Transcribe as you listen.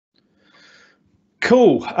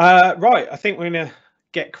Cool. Right, I think we're going to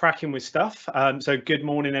get cracking with stuff. So good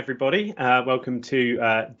morning, everybody. Welcome to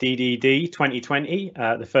DDD 2020,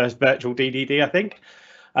 the first virtual DDD, I think.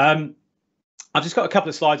 I've just got a couple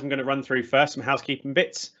of slides I'm going to run through first, some housekeeping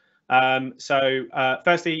bits.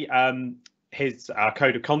 Firstly, here's our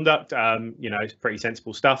code of conduct. It's pretty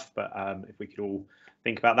sensible stuff, but if we could all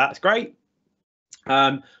think about that, it's great.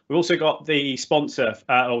 We've also got the sponsor,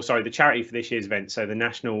 the charity for this year's event, so the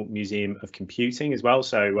National Museum of Computing as well.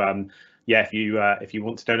 So yeah, if you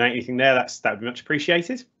want to donate anything there, that would be much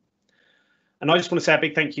appreciated. And I just want to say a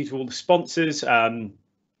big thank you to all the sponsors that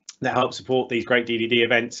help support these great DDD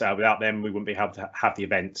events. Without them, we wouldn't be able to have the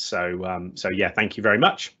events. So yeah, thank you very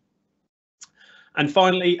much. And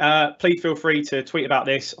finally, please feel free to tweet about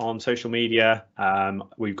this on social media.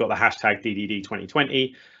 We've got the hashtag DDD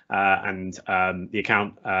 2020. And the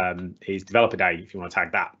account is Developer Day if you want to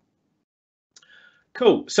tag that.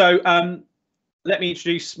 Cool. So let me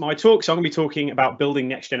introduce my talk. So I'm going to be talking about building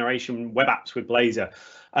next generation web apps with Blazor.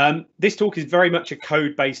 This talk is very much a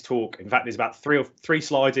code-based talk. In fact, there's about three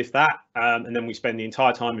slides, if that, and then we spend the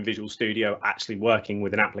entire time in Visual Studio actually working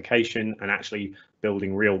with an application and actually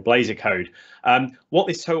building real Blazor code. What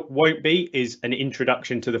this talk won't be is an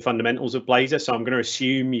introduction to the fundamentals of Blazor. So I'm going to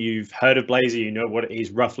assume you've heard of Blazor, you know what it is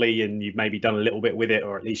roughly, and you've maybe done a little bit with it,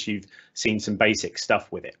 or at least you've seen some basic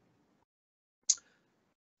stuff with it.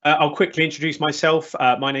 I'll quickly introduce myself.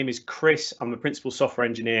 My name is Chris. I'm the principal software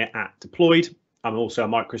engineer at Deployed. I'm also a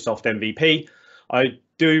Microsoft MVP. I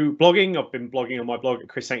do blogging. I've been blogging on my blog at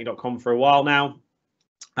chrissainty.com for a while now.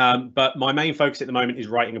 But my main focus at the moment is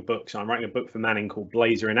writing a book. So I'm writing a book for Manning called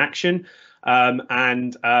Blazor in Action.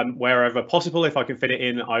 Wherever possible, if I can fit it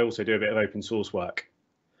in, I also do a bit of open source work.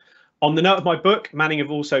 On the note of my book, Manning have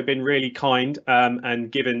also been really kind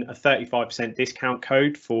and given a 35% discount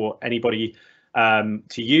code for anybody to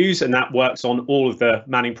use, and that works on all of the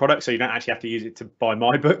Manning products. So you don't actually have to use it to buy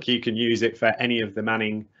my book. You can use it for any of the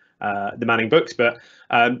Manning books. But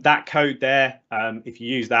that code there, if you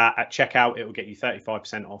use that at checkout, it will get you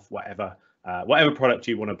 35% off whatever product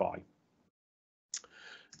you want to buy.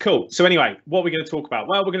 Cool. So anyway, what are we going to talk about?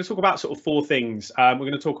 Well, we're going to talk about sort of four things. We're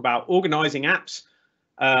going to talk about organizing apps,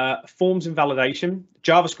 forms and validation,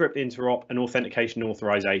 JavaScript interop, and authentication and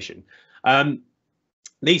authorization.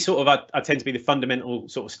 These sort of I tend to be the fundamental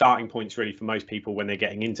sort of starting points really for most people when they're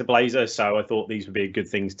getting into Blazor. So I thought these would be good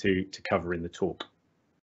things to cover in the talk.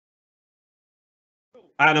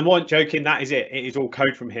 And I wasn't joking, that is it. It is all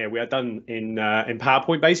code from here. We are done in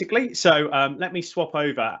PowerPoint basically. So let me swap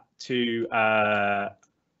over to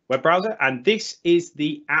web browser, and this is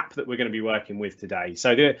the app that we're going to be working with today.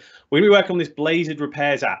 So we're going to be working on this Blazor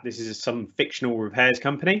repairs app. This is some fictional repairs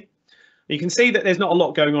company. You can see that there's not a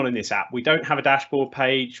lot going on in this app. We don't have a dashboard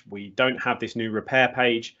page. We don't have this new repair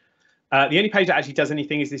page. The only page that actually does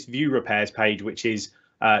anything is this view repairs page, which is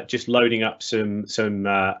just loading up some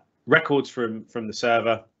records from the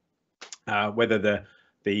server, whether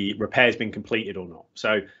the repair's been completed or not.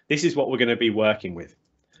 So this is what we're going to be working with.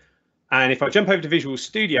 And if I jump over to Visual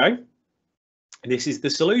Studio, this is the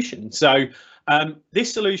solution. So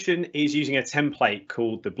this solution is using a template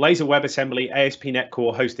called the Blazor WebAssembly ASP.NET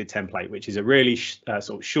Core hosted template, which is a really sort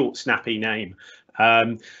of short, snappy name.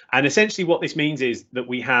 And essentially what this means is that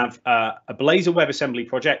we have a Blazor WebAssembly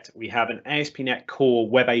project, we have an ASP.NET Core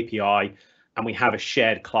web API, and we have a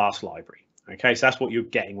shared class library. Okay, so that's what you're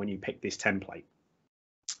getting when you pick this template.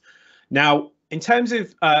 Now, in terms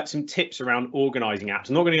of some tips around organizing apps,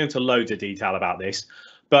 I'm not going to go into loads of detail about this,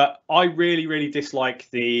 but I really, really dislike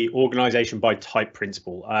the organization by type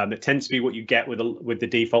principle. It tends to be what you get with the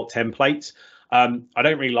default templates. I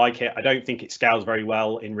don't really like it. I don't think it scales very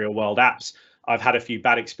well in real world apps. I've had a few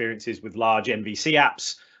bad experiences with large MVC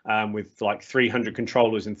apps with like 300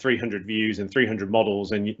 controllers and 300 views and 300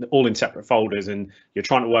 models and all in separate folders. And you're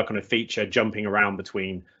trying to work on a feature jumping around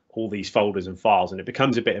between all these folders and files, and it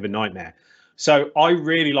becomes a bit of a nightmare. So I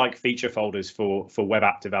really like feature folders for web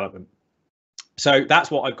app development. So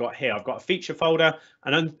that's what I've got here. I've got a feature folder,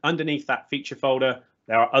 and underneath that feature folder,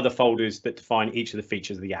 there are other folders that define each of the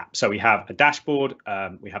features of the app. So we have a dashboard,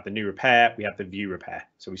 we have the new repair, we have the view repair.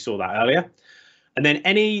 So we saw that earlier. And then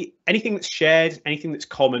anything that's shared, anything that's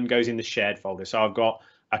common goes in the shared folder. So I've got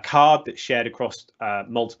a card that's shared across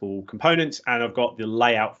multiple components, and I've got the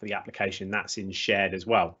layout for the application that's in shared as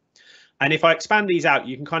well. And if I expand these out,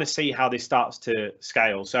 you can kind of see how this starts to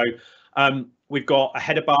scale. So we've got a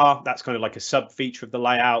header bar, that's kind of like a sub feature of the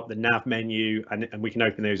layout, the nav menu, and we can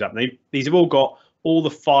open those up. These have all got all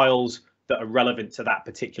the files that are relevant to that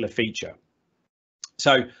particular feature.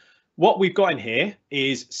 So what we've got in here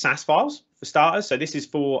is SAS files for starters. So this is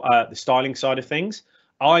for the styling side of things.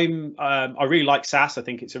 I really like Sass. I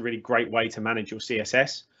think it's a really great way to manage your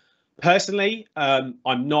CSS. Personally, I'm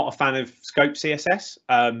not a fan of scope CSS.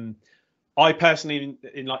 I personally,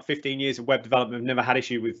 in like 15 years of web development, have never had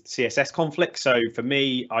issue with CSS conflicts. So for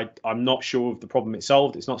me, I'm not sure of the problem it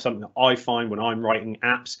solved. It's not something that I find when I'm writing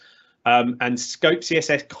apps. And scope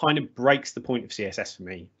CSS kind of breaks the point of CSS for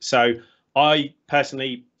me. So I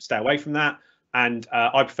personally stay away from that. And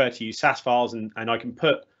I prefer to use Sass files, and I can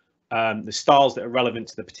put the styles that are relevant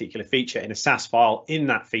to the particular feature in a Sass file in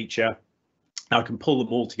that feature. I can pull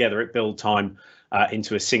them all together at build time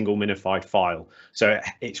into a single minified file. So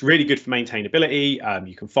it's really good for maintainability.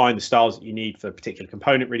 You can find the styles that you need for a particular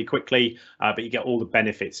component really quickly, but you get all the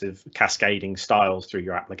benefits of cascading styles through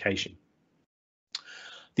your application.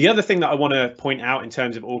 The other thing that I want to point out in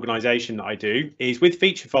terms of organization that I do is with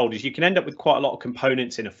feature folders, you can end up with quite a lot of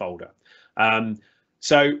components in a folder.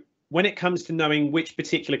 So when it comes to knowing which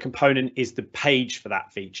particular component is the page for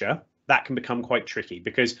that feature, that can become quite tricky,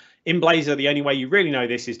 because in Blazor, the only way you really know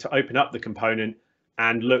this is to open up the component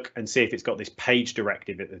and look and see if it's got this page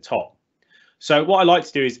directive at the top. So what I like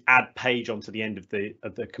to do is add page onto the end of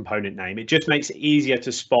the component name. It just makes it easier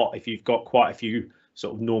to spot if you've got quite a few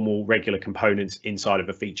sort of normal regular components inside of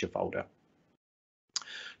a feature folder.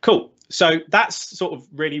 Cool. So that's sort of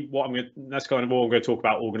really what that's kind of all I'm going to talk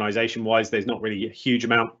about organization wise. There's not really a huge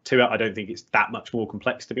amount to it. I don't think it's that much more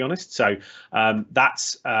complex, to be honest. So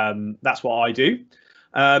that's what I do.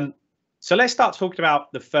 So let's start talking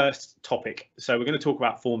about the first topic. So we're going to talk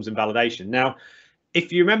about forms and validation. Now,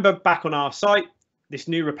 if you remember back on our site, this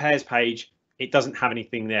new repairs page, it doesn't have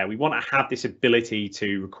anything there. We want to have this ability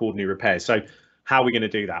to record new repairs. So how are we going to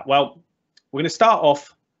do that? Well, we're going to start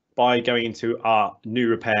off by going into our new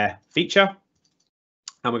repair feature,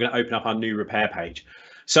 and we're going to open up our new repair page.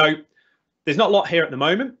 So there's not a lot here at the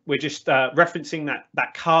moment. We're just referencing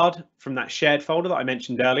that card from that shared folder that I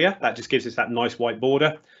mentioned earlier. That just gives us that nice white border.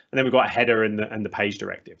 And then we've got a header and the page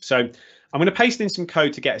directive. So I'm going to paste in some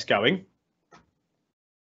code to get us going.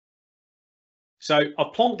 So I've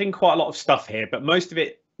plonked in quite a lot of stuff here, but most of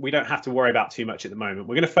it we don't have to worry about too much at the moment.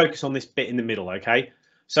 We're going to focus on this bit in the middle, okay?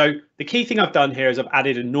 So the key thing I've done here is I've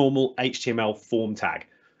added a normal HTML form tag.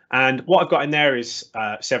 And what I've got in there is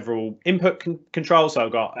several input controls. So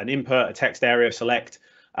I've got an input, a text area select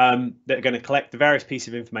that are going to collect the various pieces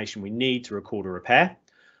of information we need to record a repair.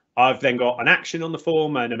 I've then got an action on the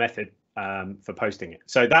form and a method for posting it.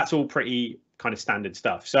 So that's all pretty kind of standard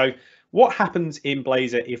stuff. So what happens in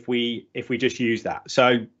Blazor if we just use that?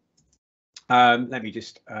 So let me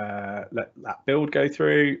just let that build go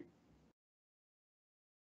through.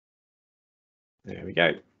 There we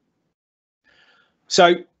go.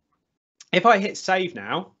 So if I hit save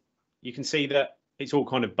now, you can see that it's all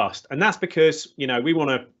kind of bust. And that's because, you know, we want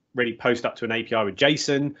to really post up to an API with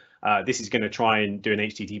JSON. This is going to try and do an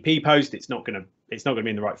HTTP post. It's not going to be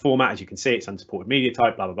in the right format. As you can see, it's unsupported media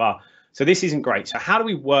type, blah, blah, blah. So this isn't great. So how do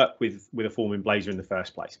we work with a form in Blazor in the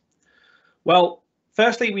first place? Well,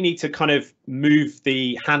 firstly, we need to kind of move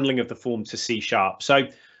the handling of the form to C#. So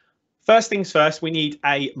first things first, we need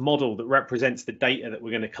a model that represents the data that we're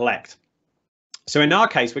going to collect. So in our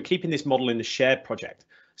case, we're keeping this model in the shared project.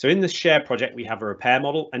 So in the shared project, we have a repair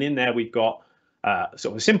model, and in there we've got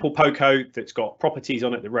sort of a simple PO code that's got properties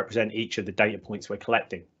on it that represent each of the data points we're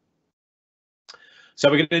collecting. So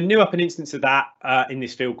we're going to new up an instance of that in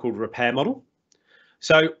this field called repair model.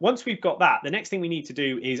 So once we've got that, the next thing we need to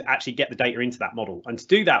do is actually get the data into that model. And to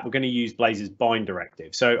do that, we're going to use Blazor's bind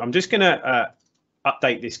directive. So I'm just going to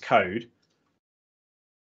update this code.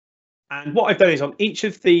 And what I've done is on each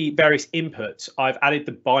of the various inputs, I've added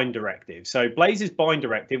the bind directive. So Blazor's bind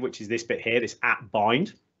directive, which is this bit here, this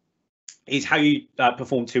 @bind, is how you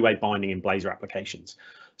perform two-way binding in Blazor applications.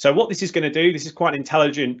 So what this is going to do, this is quite an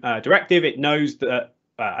intelligent directive. It knows that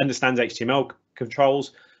understands HTML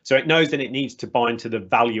controls. So it knows that it needs to bind to the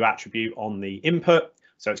value attribute on the input.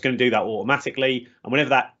 So it's going to do that automatically. And whenever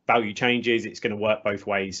that value changes, it's going to work both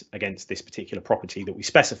ways against this particular property that we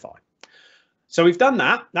specify. So we've done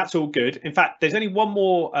that. That's all good. In fact, there's only one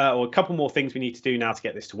more or a couple more things we need to do now to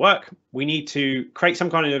get this to work. We need to create some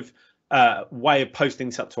kind of way of posting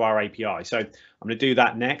this up to our API. So I'm going to do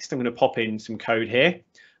that next. I'm going to pop in some code here.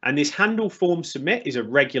 And this handle form submit is a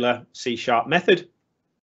regular C# method.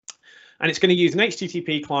 And it's going to use an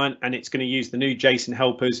HTTP client, and it's going to use the new JSON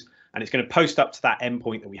helpers, and it's going to post up to that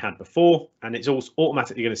endpoint that we had before. And it's also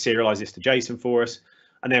automatically going to serialize this to JSON for us.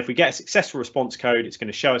 And then if we get a successful response code, it's going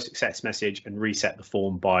to show a success message and reset the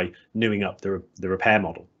form by newing up the repair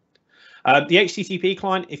model. The HTTP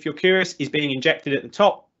client, if you're curious, is being injected at the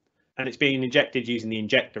top. and it's being injected using the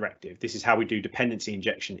inject directive. This is how we do dependency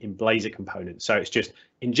injection in Blazor components. So it's just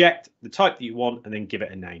inject the type that you want and then give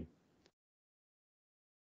it a name.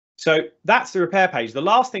 So that's the repair page. The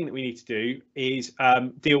last thing that we need to do is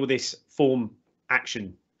deal with this form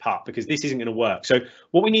action part, because this isn't going to work. So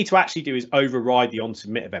what we need to actually do is override the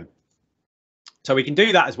onSubmit event. So we can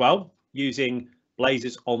do that as well using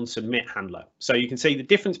Blazor's onSubmit handler. So you can see the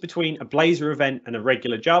difference between a Blazor event and a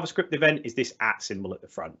regular JavaScript event is this @ symbol at the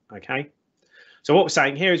front. Okay. So what we're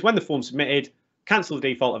saying here is when the form's submitted, cancel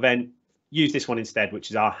the default event, use this one instead,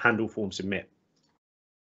 which is our handle form submit.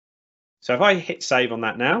 So if I hit save on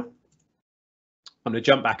that now, I'm going to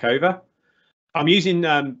jump back over. I'm using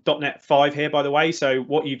 .NET 5 here, by the way. So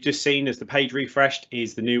what you've just seen as the page refreshed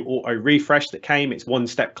is the new auto refresh that came. It's one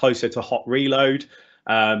step closer to hot reload.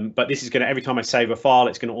 But this is going to, every time I save a file,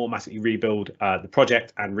 it's going to automatically rebuild the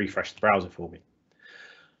project and refresh the browser for me.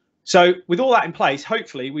 So with all that in place,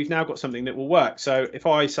 hopefully we've now got something that will work. So if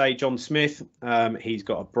I say John Smith, he's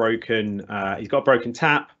got a broken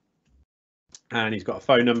tap, and he's got a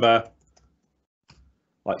phone number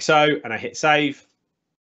like so, and I hit save.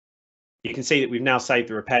 You can see that we've now saved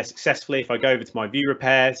the repair successfully. If I go over to my view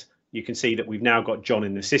repairs, you can see that we've now got John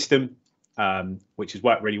in the system, which has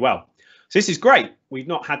worked really well. So this is great. We've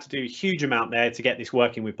not had to do a huge amount there to get this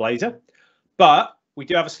working with Blazor, but we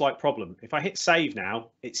do have a slight problem. If I hit save now,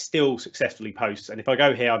 it still successfully posts. And if I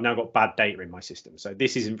go here, I've now got bad data in my system. So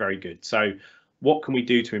this isn't very good. So what can we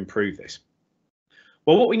do to improve this?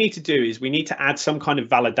 Well, what we need to do is we need to add some kind of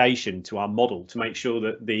validation to our model to make sure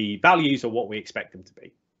that the values are what we expect them to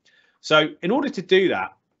be. So in order to do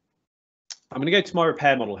that, I'm going to go to my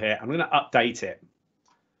repair model here. I'm going to update it.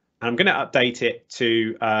 And I'm going to update it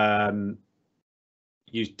to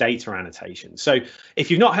use data annotations. So if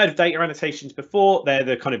you've not heard of data annotations before, they're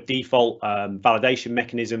the kind of default validation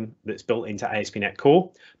mechanism that's built into ASP.NET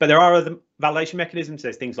Core. But there are other validation mechanisms.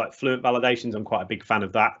 There's things like fluent validations. I'm quite a big fan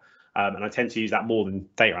of that. And I tend to use that more than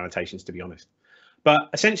data annotations, to be honest. But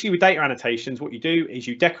essentially with data annotations, what you do is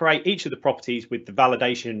you decorate each of the properties with the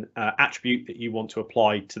validation attribute that you want to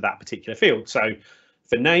apply to that particular field. So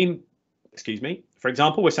for name, for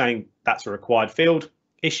example, we're saying that's a required field.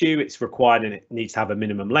 Issue, it's required and it needs to have a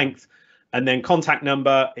minimum length. And then contact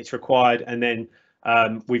number, it's required. And then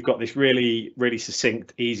we've got this really, really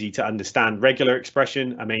succinct, easy to understand regular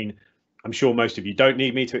expression. I mean, I'm sure most of you don't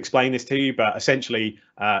need me to explain this to you, but essentially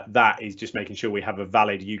that is just making sure we have a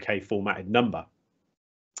valid UK formatted number.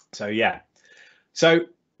 So yeah, so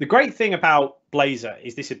the great thing about Blazor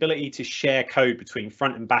is this ability to share code between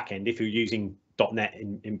front and back end if you're using .NET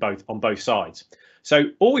on both sides. So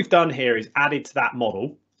all we've done here is added to that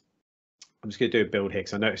model. I'm just going to do a build here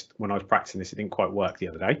because I noticed when I was practicing this, it didn't quite work the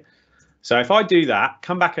other day. So if I do that,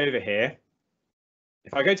 come back over here.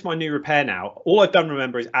 If I go to my new repair now, all I've done,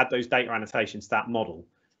 remember, is add those data annotations to that model.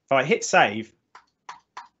 If I hit save,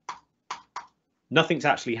 nothing's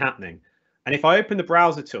actually happening. And if I open the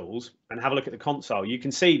browser tools and have a look at the console, you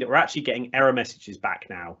can see that we're actually getting error messages back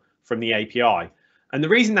now from the API. And the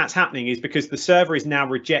reason that's happening is because the server is now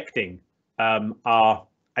rejecting our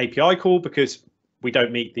API call because we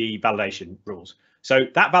don't meet the validation rules. So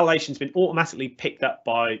that validation's been automatically picked up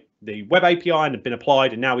by the web API and have been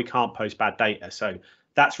applied, and now we can't post bad data. So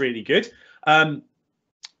that's really good.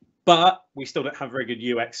 But we still don't have very good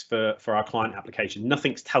UX for our client application.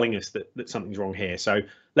 Nothing's telling us that something's wrong here. So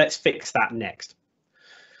let's fix that next.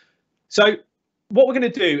 So what we're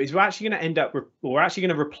going to do is we're actually going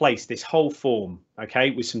to replace this whole form,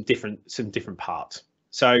 okay, with some different parts.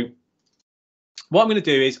 So what I'm going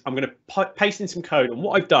to do is I'm going to paste in some code, and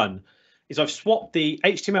what I've done is I've swapped the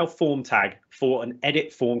HTML form tag for an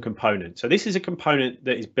edit form component. So this is a component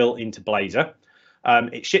that is built into Blazor.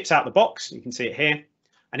 It ships out the box. You can see it here.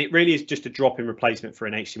 And it really is just a drop-in replacement for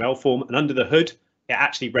an HTML form. And under the hood, it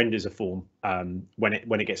actually renders a form when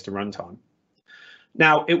it gets to runtime.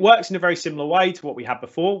 Now, it works in a very similar way to what we had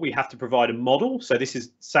before. We have to provide a model. So this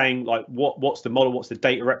is saying, like, what's the model? What's the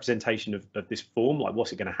data representation of this form? Like,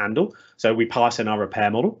 what's it going to handle? So we pass in our repair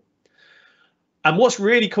model. And what's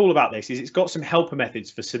really cool about this is it's got some helper methods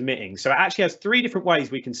for submitting. So it actually has 3 different ways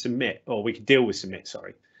we can submit, or we can deal with submit,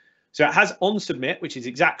 sorry. So it has on submit, which is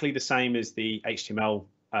exactly the same as the HTML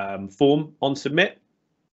form on submit.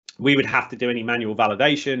 We would have to do any manual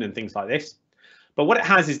validation and things like this. But what it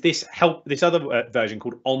has is this other version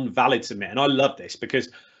called on valid submit. And I love this because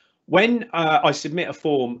when I submit a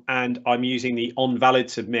form and I'm using the on valid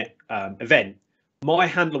submit event, my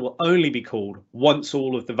handler will only be called once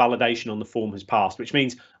all of the validation on the form has passed, which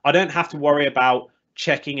means I don't have to worry about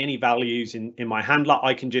checking any values in my handler.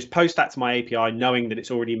 I can just post that to my API knowing that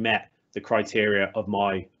it's already met the criteria of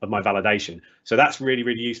my validation. So that's really,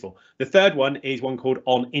 really useful. The third one is one called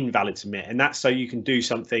on invalid submit, and that's so you can do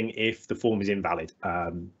something if the form is invalid.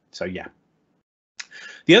 So yeah.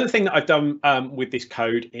 The other thing that I've done with this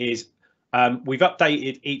code is we've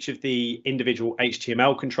updated each of the individual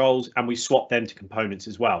HTML controls, and we swapped them to components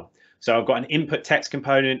as well. So I've got an input text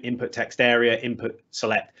component, input text area, input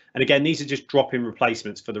select. And again, these are just drop-in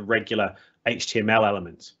replacements for the regular HTML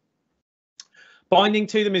elements. Binding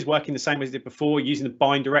to them is working the same as it did before, using the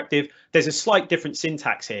bind directive. There's a slight different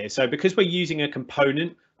syntax here. So because we're using a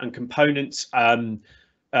component, and components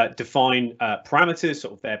define parameters,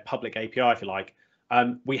 sort of their public API, if you like,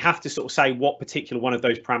 we have to sort of say what particular one of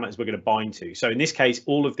those parameters we're going to bind to. So in this case,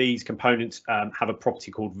 all of these components have a property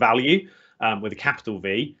called value with a capital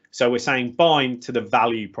V. So we're saying bind to the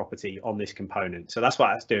value property on this component. So that's what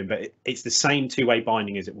that's doing, but it's the same two-way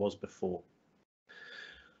binding as it was before.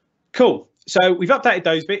 Cool. So we've updated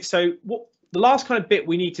those bits. So what the last kind of bit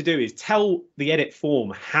we need to do is tell the edit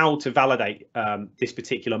form how to validate this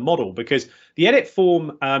particular model, because the edit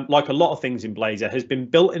form, like a lot of things in Blazor, has been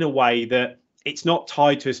built in a way that it's not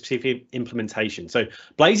tied to a specific implementation. So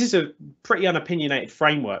Blazor's a pretty unopinionated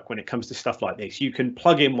framework when it comes to stuff like this. You can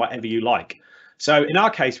plug in whatever you like. So in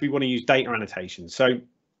our case, we want to use data annotations. So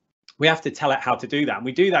we have to tell it how to do that. And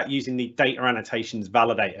we do that using the data annotations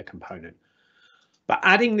validator component. But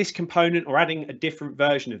adding this component or adding a different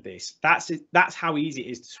version of this, that's how easy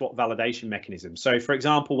it is to swap validation mechanisms. So for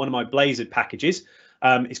example, one of my Blazor packages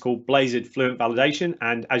is called Blazor Fluent Validation.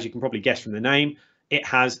 And as you can probably guess from the name,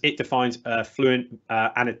 it defines a fluent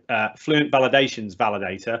validations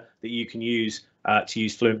validator that you can use to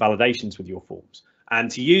use fluent validations with your forms. And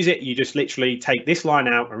to use it, you just literally take this line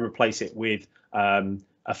out and replace it with the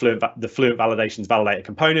fluent validations validator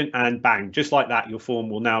component, and bang, just like that, your form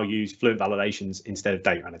will now use fluent validations instead of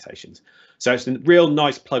data annotations. So it's a real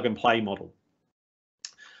nice plug and play model.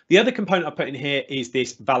 The other component I put in here is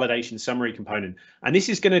this validation summary component, and this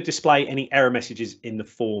is going to display any error messages in the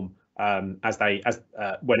form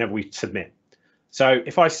whenever we submit. So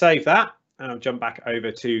if I save that and I'll jump back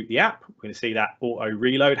over to the app, we're going to see that auto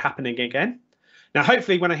reload happening again. Now,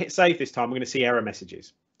 hopefully when I hit save this time, we're going to see error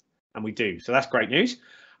messages, and we do. So that's great news.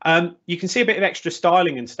 You can see a bit of extra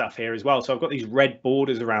styling and stuff here as well. So I've got these red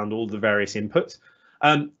borders around all the various inputs.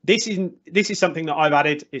 This is something that I've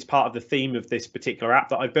added. It's part of the theme of this particular app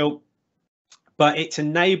that I built, but it's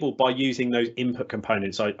enabled by using those input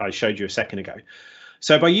components I showed you a second ago.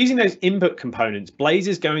 So by using those input components, Blazor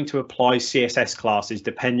is going to apply CSS classes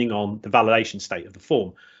depending on the validation state of the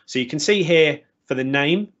form. So you can see here for the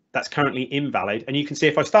name, that's currently invalid. And you can see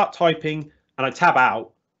if I start typing and I tab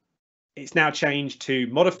out, it's now changed to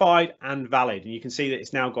modified and valid. And you can see that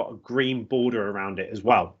it's now got a green border around it as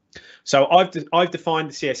well. So I've defined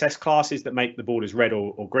the CSS classes that make the borders red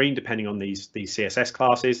or green, depending on these CSS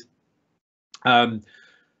classes.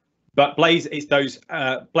 But Blazor, it's those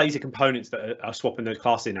Blazor components that are swapping those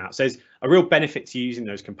classes in out. So there's a real benefit to using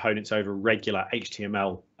those components over regular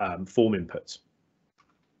HTML form inputs.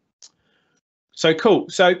 So cool.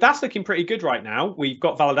 So that's looking pretty good right now. We've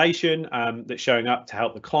got validation that's showing up to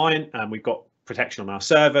help the client, and we've got protection on our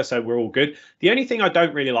server, so we're all good. The only thing I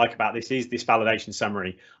don't really like about this is this validation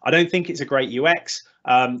summary. I don't think it's a great UX.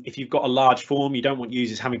 If you've got a large form, you don't want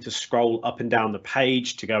users having to scroll up and down the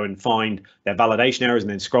page to go and find their validation errors and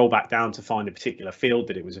then scroll back down to find the particular field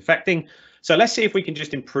that it was affecting. So let's see if we can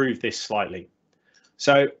just improve this slightly.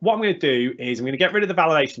 So what I'm going to do is I'm going to get rid of the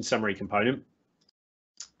validation summary component.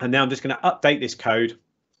 And now I'm just going to update this code.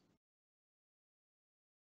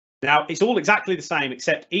 Now it's all exactly the same,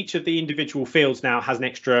 except each of the individual fields now has an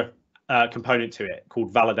extra component to it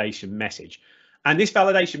called validation message. And this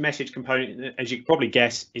validation message component, as you can probably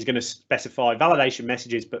guess, is going to specify validation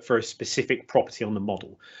messages, but for a specific property on the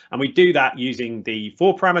model. And we do that using the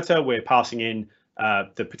for parameter. We're passing in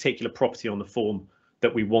the particular property on the form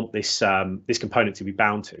that we want this component to be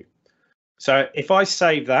bound to. So if I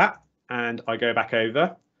save that and I go back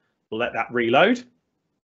over, we'll let that reload.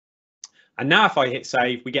 And now if I hit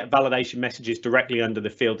save, we get validation messages directly under the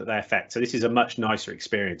field that they affect. So this is a much nicer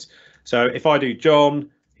experience. So if I do John,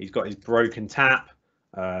 he's got his broken tap,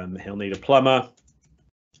 he'll need a plumber,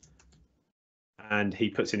 and he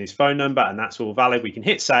puts in his phone number, and that's all valid. We can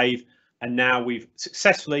hit save, and now we've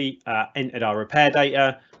successfully entered our repair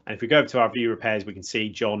data. And if we go over to our view repairs, we can see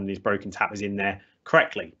John and his broken tap is in there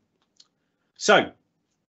correctly. So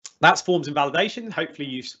that's forms and validation.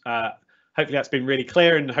 Hopefully that's been really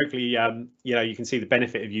clear, and hopefully you can see the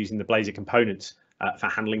benefit of using the Blazor components for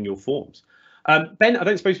handling your forms. Ben, I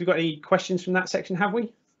don't suppose we've got any questions from that section, have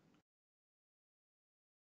we?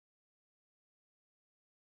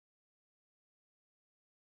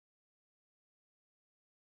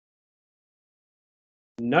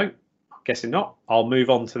 No, I'm guessing not. I'll move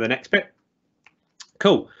on to the next bit.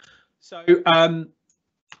 Cool. So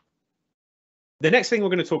the next thing we're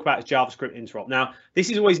going to talk about is JavaScript interop. Now, this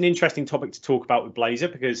is always an interesting topic to talk about with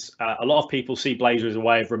Blazor because a lot of people see Blazor as a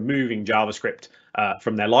way of removing JavaScript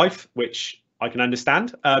from their life, which I can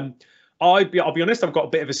understand. I'll be honest, I've got a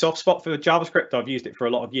bit of a soft spot for JavaScript. I've used it for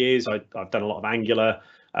a lot of years. I've done a lot of Angular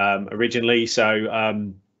originally.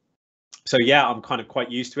 So yeah, I'm kind of quite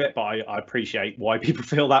used to it, but I appreciate why people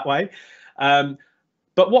feel that way.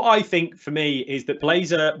 But what I think for me is that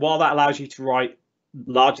Blazor, while that allows you to write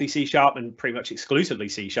largely C# and pretty much exclusively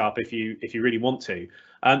C# if you really want to,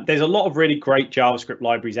 there's a lot of really great JavaScript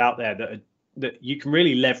libraries out there that you can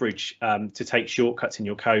really leverage to take shortcuts in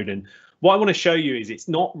your code. And what I want to show you is it's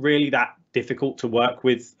not really that difficult to work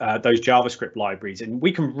with those JavaScript libraries, and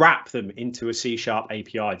we can wrap them into a C#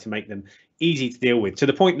 API to make them easy to deal with, to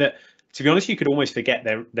the point that, to be honest, you could almost forget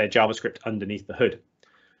their JavaScript underneath the hood.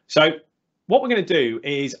 So what we're going to do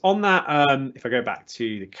is on that, if I go back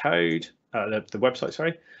to the code, the website,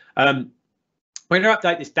 sorry, we're going to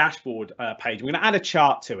update this dashboard page. We're going to add a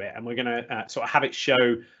chart to it, and we're going to sort of have it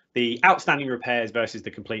show the outstanding repairs versus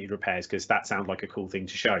the completed repairs, because that sounds like a cool thing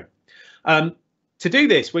to show. To do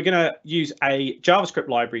this, we're going to use a JavaScript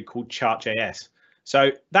library called chart.js.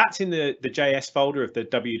 So that's in the JS folder of the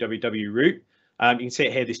www root. You can see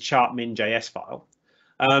it here, this chart min.js file.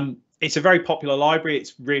 It's a very popular library.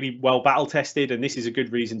 It's really well battle tested, and this is a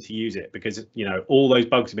good reason to use it because, you know, all those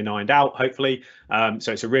bugs have been ironed out, hopefully.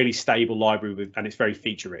 So it's a really stable library and it's very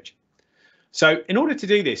feature rich. So in order to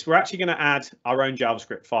do this, we're actually going to add our own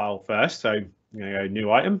JavaScript file first. So I'm going to go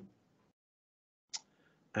new item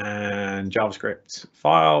and JavaScript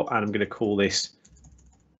file, and I'm going to call this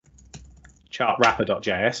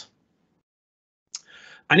chartwrapper.js.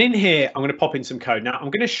 And in here, I'm going to pop in some code. Now, I'm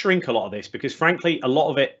going to shrink a lot of this because, frankly, a lot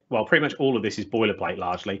of it, well, pretty much all of this is boilerplate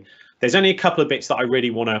largely. There's only a couple of bits that I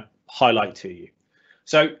really want to highlight to you.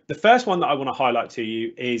 So the first one that I want to highlight to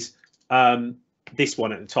you is this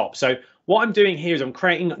one at the top. So what I'm doing here is I'm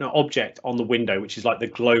creating an object on the window, which is like the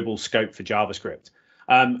global scope for JavaScript,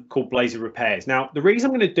 called Blazor repairs. Now, the reason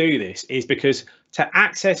I'm going to do this is because to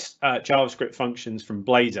access JavaScript functions from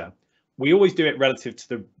Blazor, we always do it relative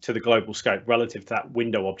to the global scope, relative to that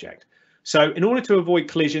window object. So in order to avoid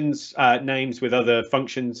collisions, names with other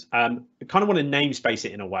functions, I kind of want to namespace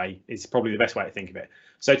it in a way, is probably the best way to think of it.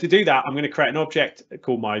 So to do that, I'm going to create an object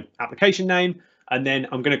called my application name, and then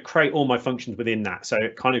I'm going to create all my functions within that. So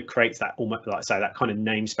it kind of creates that, almost like I say, that kind of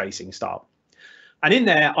namespacing style. And in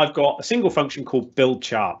there, I've got a single function called build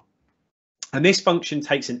chart. And this function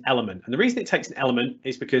takes an element. And the reason it takes an element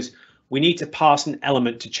is because we need to pass an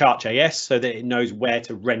element to chart.js so that it knows where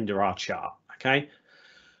to render our chart, okay?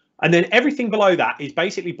 And then everything below that is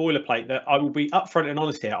basically boilerplate that I will be upfront and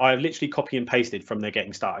honest here. I have literally copy and pasted from their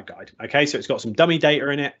getting started guide, okay? So it's got some dummy data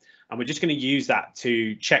in it, and we're just going to use that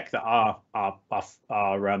to check that our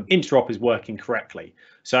interop is working correctly.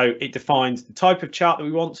 So it defines the type of chart that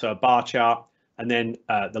we want, so a bar chart, and then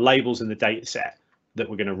the labels and the data set that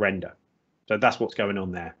we're going to render. So that's what's going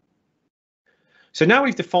on there. So now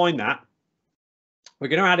we've defined that, we're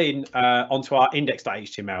going to add in onto our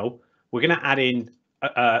index.html, we're going to add in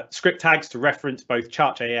script tags to reference both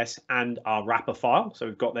chart.js and our wrapper file. So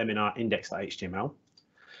we've got them in our index.html.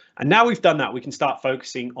 And now we've done that, we can start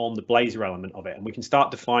focusing on the Blazor element of it, and we can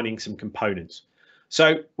start defining some components.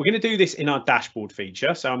 So we're going to do this in our dashboard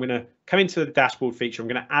feature. So I'm going to come into the dashboard feature, I'm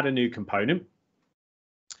going to add a new component.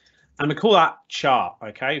 I'm going to call that chart,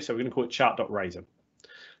 okay? So we're going to call it chart.razor.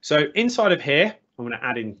 So inside of here, I'm going to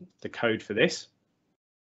add in the code for this.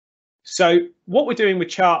 So what we're doing with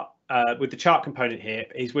chart, with the chart component here,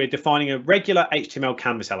 is we're defining a regular HTML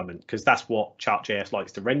canvas element because that's what chart.js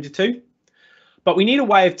likes to render to. But we need a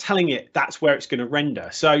way of telling it that's where it's going to render.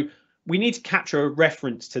 So we need to capture a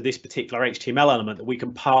reference to this particular HTML element that we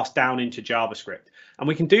can pass down into JavaScript. And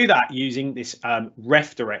we can do that using this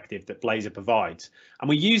ref directive that Blazor provides. And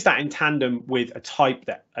we use that in tandem with a type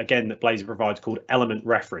that, again, that Blazor provides called element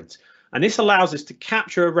reference. And this allows us to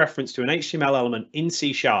capture a reference to an HTML element in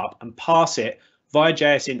C# and pass it via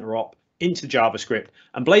JS interop into JavaScript.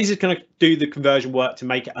 And Blazor is going to do the conversion work to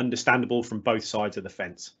make it understandable from both sides of the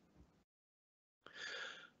fence.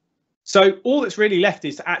 So all that's really left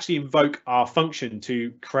is to actually invoke our function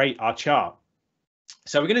to create our chart.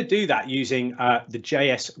 So we're going to do that using the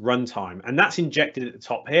JS runtime, and that's injected at the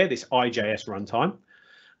top here, this IJS runtime.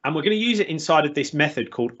 And we're going to use it inside of this method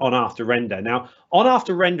called onAfterRender. Now,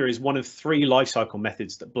 onAfterRender is one of 3 lifecycle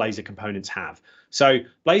methods that Blazor components have. So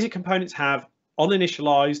Blazor components have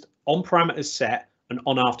onInitialized, onParameters set, and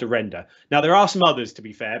on after render. Now, there are some others, to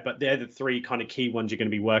be fair, but they're the three kind of key ones you're going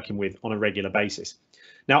to be working with on a regular basis.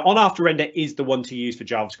 Now, on after render is the one to use for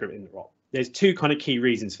JavaScript in the ROP. There's two kind of key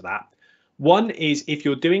reasons for that. One is if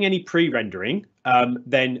you're doing any pre-rendering,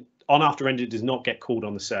 then on after render does not get called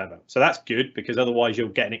on the server. So that's good, because otherwise you'll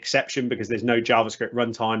get an exception because there's no JavaScript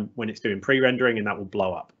runtime when it's doing pre-rendering, and that will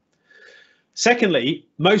blow up. Secondly,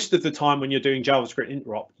 most of the time when you're doing JavaScript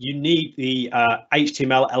interop, you need the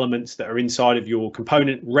HTML elements that are inside of your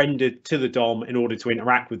component rendered to the DOM in order to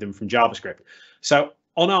interact with them from JavaScript. So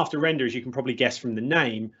on after render, as you can probably guess from the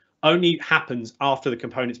name, only happens after the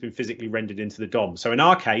component's been physically rendered into the DOM. So in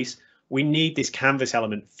our case, we need this canvas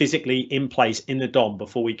element physically in place in the DOM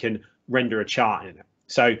before we can render a chart in it.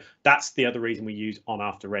 So that's the other reason we use on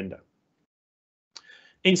after render.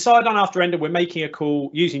 Inside on after render, we're making a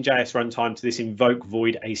call using JS runtime to this invoke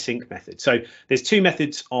void async method. So there's two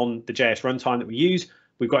methods on the JS runtime that we use.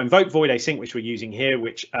 We've got invoke void async, which we're using here,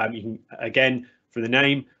 which you can, again, from the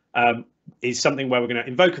name, is something where we're going to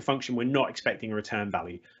invoke a function we're not expecting a return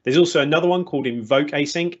value. There's also another one called invoke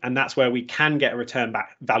async, and that's where we can get a return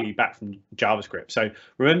value back from JavaScript. So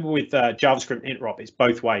remember, with JavaScript interop, it's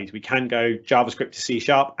both ways. We can go JavaScript to C#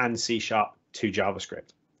 and C# to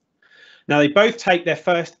JavaScript. Now, they both take their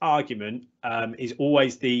first argument is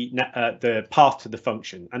always the path to the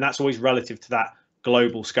function, and that's always relative to that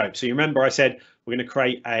global scope. So you remember I said we're going to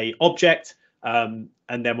create a object, and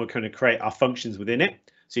then we're going to create our functions within it.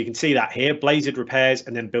 So you can see that here, Blazor repairs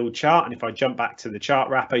and then build chart. And if I jump back to the chart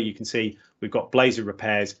wrapper, you can see we've got Blazor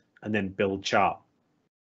repairs and then build chart.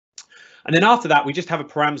 And then after that, we just have a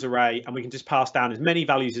params array, and we can just pass down as many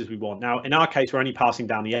values as we want. Now, in our case, we're only passing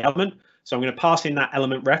down the element. So I'm going to pass in that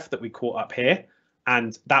element ref that we caught up here,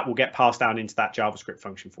 and that will get passed down into that JavaScript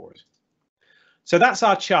function for us. So that's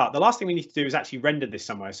our chart. The last thing we need to do is actually render this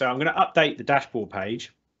somewhere. So I'm going to update the dashboard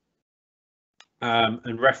page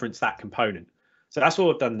and reference that component. So that's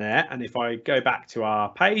all I've done there. And if I go back to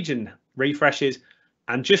our page and refreshes,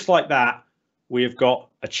 and just like that, we have got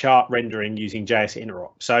a chart rendering using JS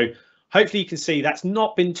interop. So hopefully you can see that's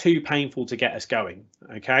not been too painful to get us going.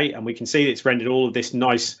 Okay, and we can see it's rendered all of this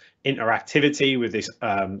nice interactivity with this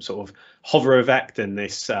sort of hover effect and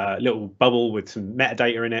this little bubble with some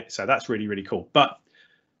metadata in it. So that's really, really cool. But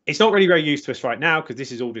it's not really very useful to us right now because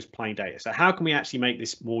this is all just plain data. So how can we actually make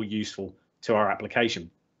this more useful to our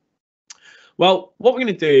application? Well, what we're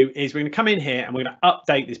going to do is we're going to come in here and we're going to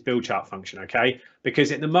update this build chart function, okay?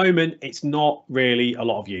 Because at the moment, it's not really a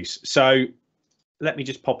lot of use. So let me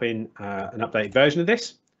just pop in an updated version of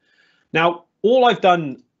this. Now, all I've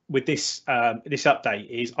done with this this update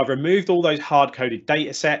is I've removed all those hard-coded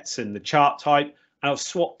data sets and the chart type, and I've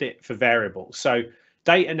swapped it for variables. So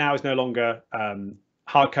data now is no longer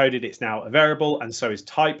hard-coded, it's now a variable, and so is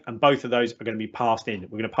type, and both of those are going to be passed in.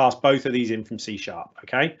 We're going to pass both of these in from C#,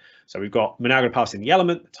 okay? So we're now going to pass in the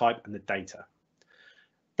element, the type, and the data.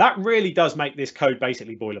 That really does make this code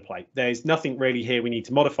basically boilerplate. There's nothing really here we need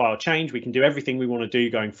to modify or change. We can do everything we want to do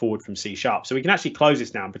going forward from C#. So we can actually close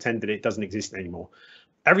this now and pretend that it doesn't exist anymore.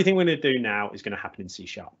 Everything we're going to do now is going to happen in C#.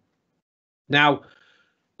 Now,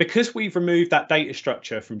 because we've removed that data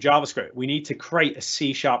structure from JavaScript, we need to create a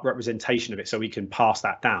C# representation of it so we can pass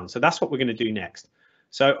that down. So that's what we're going to do next.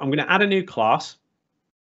 So I'm going to add a new class,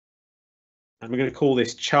 and we're going to call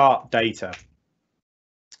this chart data.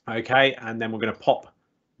 Okay, and then we're going to pop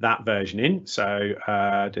that version in. So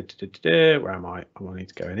where am I? I need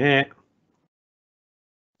to go in here.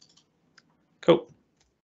 Cool.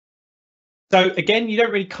 So again, you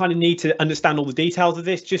don't really kind of need to understand all the details of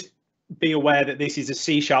this. Just be aware that this is a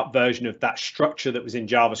C# version of that structure that was in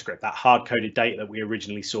JavaScript, that hard-coded data that we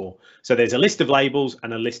originally saw. So there's a list of labels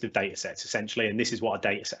and a list of data sets, essentially, and this is what a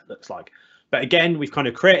data set looks like. But again, we've kind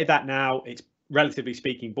of created that now. It's relatively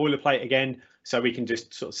speaking boilerplate again, so we can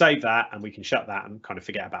just sort of save that and we can shut that and kind of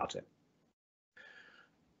forget about it.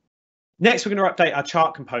 Next, we're going to update our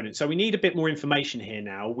chart component. So we need a bit more information here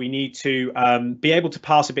now. We need to be able to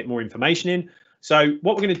pass a bit more information in. So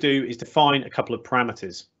what we're going to do is define a couple of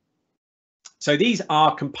parameters. So these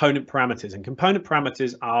are component parameters, and component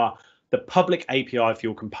parameters are the public API for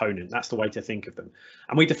your component. That's the way to think of them.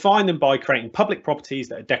 And we define them by creating public properties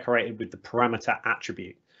that are decorated with the parameter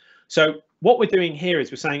attribute. So what we're doing here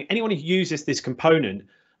is we're saying anyone who uses this component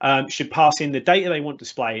should pass in the data they want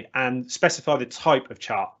displayed and specify the type of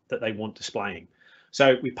chart that they want displaying.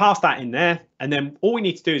 So we pass that in there, and then all we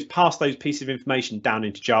need to do is pass those pieces of information down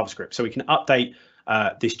into JavaScript. So we can update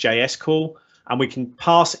this JS call, and we can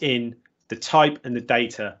pass in the type and the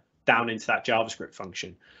data down into that JavaScript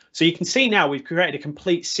function. So you can see now we've created a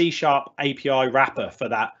complete C# API wrapper for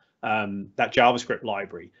that, that JavaScript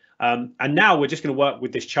library. And now we're just going to work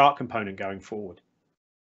with this chart component going forward.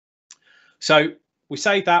 So we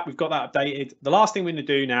save that, we've got that updated. The last thing we're going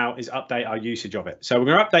to do now is update our usage of it. So we're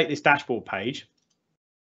going to update this dashboard page.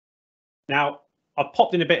 Now, I've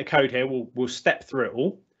popped in a bit of code here. We'll step through it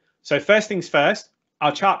all. So first things first,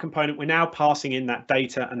 our chart component, we're now passing in that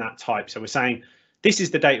data and that type. So we're saying, this is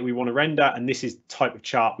the data we want to render, and this is the type of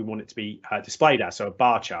chart we want it to be displayed as, so a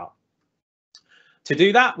bar chart. To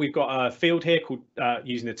do that, we've got a field here called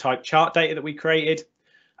using the type chart data that we created.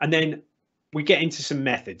 And then we get into some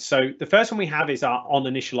methods. So the first one we have is our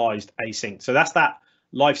onInitialized async. So that's that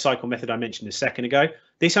lifecycle method I mentioned a second ago.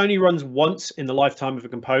 This only runs once in the lifetime of a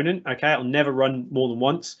component. Okay, it'll never run more than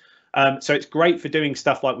once. So it's great for doing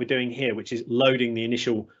stuff like we're doing here, which is loading the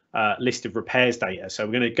initial list of repairs data. So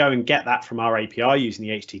we're going to go and get that from our API using the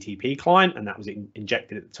HTTP client, and that was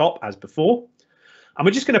injected at the top as before. And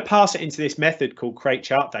we're just going to pass it into this method called create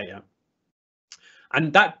chart data.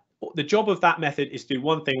 And the job of that method is to do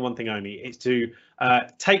one thing only. It's to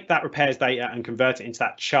take that repairs data and convert it into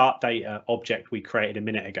that chart data object we created a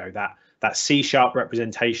minute ago, that C#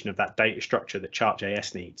 representation of that data structure that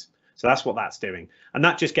chart.js needs. So that's what that's doing. And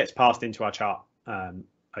that just gets passed into our chart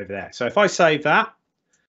over there. So if I save that,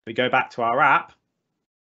 we go back to our app,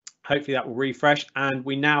 hopefully that will refresh, and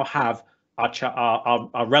we now have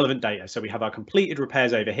our relevant data. So we have our completed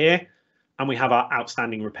repairs over here, and we have our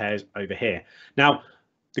outstanding repairs over here. Now,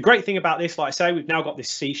 the great thing about this, like I say, we've now got this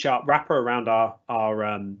C# wrapper around our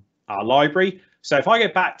library. So if I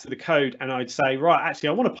go back to the code and I'd say, right, actually,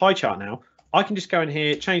 I want a pie chart now, I can just go in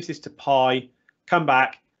here, change this to pie, come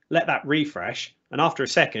back, let that refresh, and after a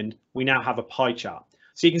second, we now have a pie chart.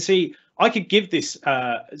 So you can see I could give this,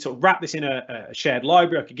 sort of wrap this in a shared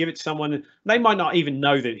library. I could give it to someone. They might not even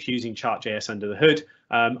know that it's using chart.js under the hood.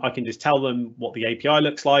 I can just tell them what the API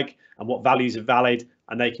looks like and what values are valid,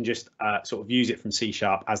 and they can just sort of use it from C#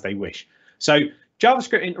 as they wish. So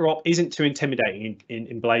JavaScript interop isn't too intimidating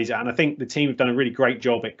in Blazor, and I think the team have done a really great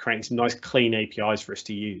job at creating some nice, clean APIs for us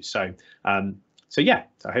to use. So, yeah,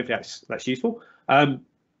 so hopefully that's useful.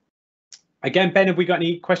 Again, Ben, have we got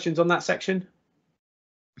any questions on that section?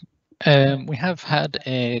 We have had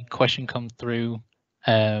a question come through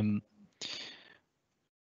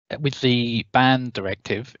with the band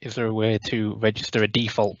directive. Is there a way to register a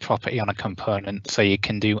default property on a component so you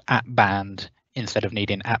can do @band instead of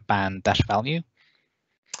needing @band-value?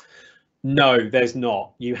 No, there's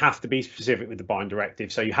not. You have to be specific with the bind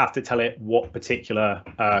directive. So you have to tell it what particular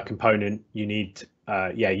component you need.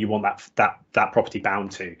 You want that property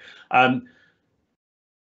bound to.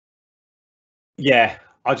 Yeah.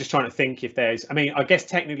 I'm just trying to think if there's, I mean, I guess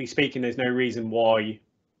technically speaking, there's no reason why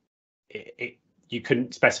you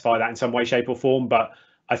couldn't specify that in some way, shape or form. But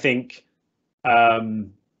I think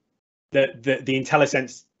the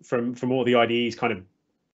IntelliSense from all the IDEs kind of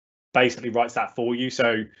basically writes that for you.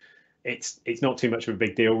 So it's not too much of a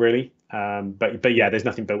big deal, really. But yeah, there's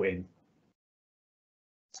nothing built in.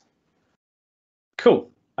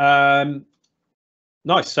 Cool. Nice.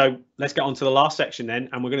 So let's get on to the last section then,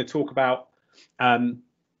 and we're going to talk about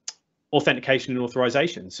authentication and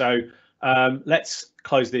authorization. So let's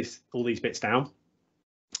close all these bits down,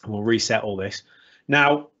 and we'll reset all this.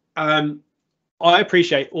 Now, I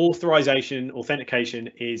appreciate authentication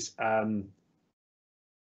is a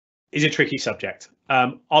tricky subject.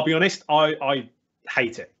 I'll be honest, I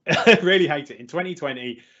hate it. I really hate it. In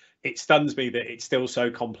 2020, it stuns me that it's still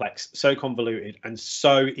so complex, so convoluted, and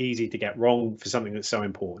so easy to get wrong for something that's so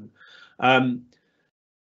important.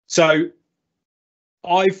 So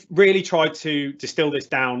I've really tried to distill this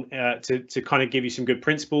down to kind of give you some good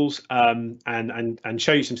principles and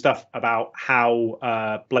show you some stuff about how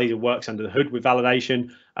Blazor works under the hood with validation.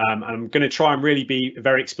 I'm going to try and really be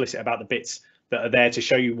very explicit about the bits that are there to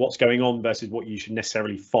show you what's going on versus what you should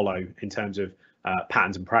necessarily follow in terms of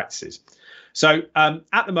patterns and practices. So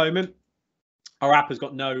at the moment, our app has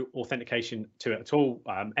got no authentication to it at all.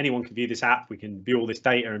 Anyone can view this app. We can view all this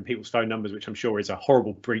data and people's phone numbers, which I'm sure is a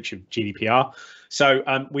horrible breach of GDPR. So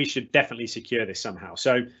we should definitely secure this somehow.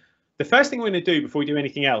 So the first thing we're going to do before we do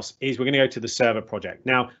anything else is we're going to go to the server project.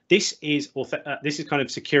 Now, this is kind of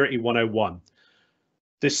security 101.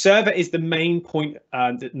 The server is the main point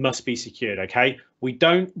that must be secured. OK, we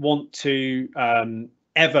don't want to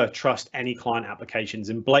ever trust any client applications,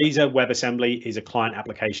 and Blazor WebAssembly is a client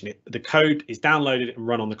application. The code is downloaded and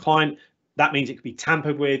run on the client. That means it can be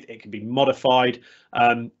tampered with, it can be modified,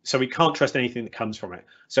 so we can't trust anything that comes from it.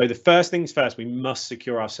 So the first things first, we must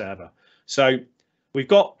secure our server. So we've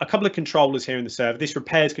got a couple of controllers here in the server. This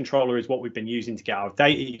repairs controller is what we've been using to get our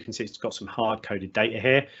data. You can see it's got some hard-coded data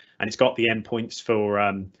here, and it's got the endpoints for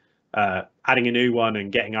adding a new one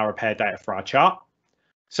and getting our repair data for our chart.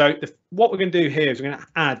 So what we're going to do here is we're going to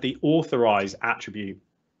add the authorize attribute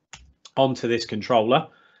onto this controller.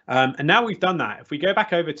 And now we've done that, if we go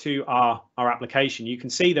back over to our application, you can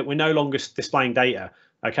see that we're no longer displaying data.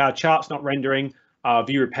 Okay, our chart's not rendering, our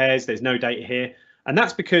view repairs, there's no data here. And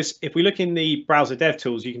that's because if we look in the browser dev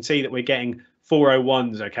tools, you can see that we're getting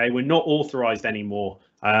 401s. Okay, we're not authorized anymore.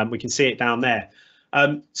 We can see it down there.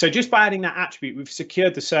 So just by adding that attribute, we've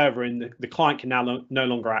secured the server and the client can now no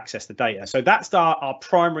longer access the data. So that's our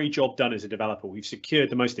primary job done as a developer. We've secured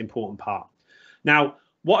the most important part. Now,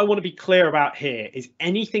 what I want to be clear about here is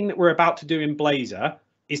anything that we're about to do in Blazor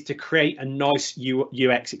is to create a nice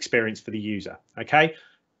UX experience for the user. Okay,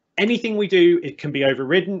 anything we do, it can be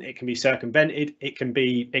overridden, it can be circumvented, it can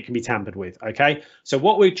be tampered with. Okay, so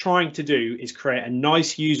what we're trying to do is create a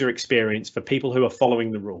nice user experience for people who are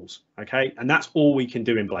following the rules. Okay, and that's all we can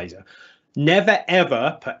do in Blazor. Never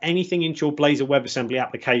ever put anything into your Blazor WebAssembly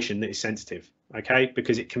application that is sensitive. Okay,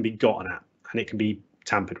 because it can be gotten at and it can be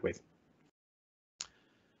tampered with.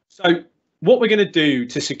 So what we're going to do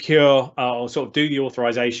to secure or sort of do the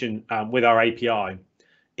authorization with our API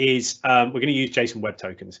is we're going to use JSON Web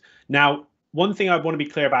Tokens. Now, one thing I want to be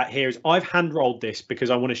clear about here is I've hand-rolled this because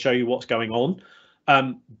I want to show you what's going on.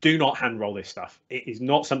 Do not hand-roll this stuff. It is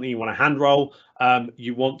not something you want to hand-roll.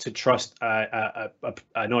 You want to trust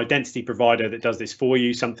an identity provider that does this for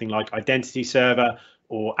you, something like Identity Server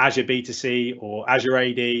or Azure B2C or Azure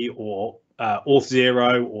AD or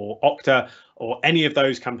Auth0 or Okta or any of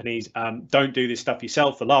those companies. Don't do this stuff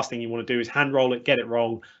yourself. The last thing you want to do is hand roll it, get it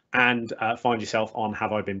wrong, and find yourself on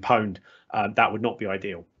have I been pwned. That would not be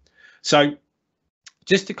ideal. So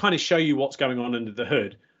just to kind of show you what's going on under the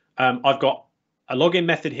hood, I've got a login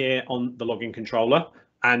method here on the login controller.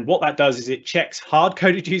 And what that does is it checks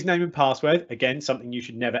hard-coded username and password. Again, something you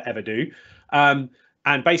should never, ever do.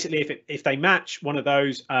 And basically, if they match one of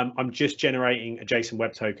those, I'm just generating a JSON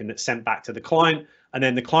Web Token that's sent back to the client. And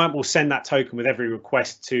then the client will send that token with every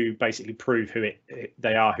request to basically prove who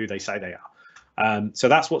they are, who they say they are. So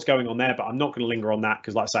that's what's going on there. But I'm not going to linger on that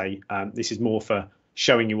because, like I say, this is more for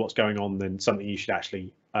showing you what's going on than something you should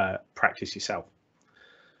actually practice yourself.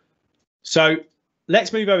 So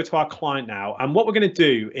let's move over to our client now. And what we're going to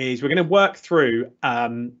do is we're going to work through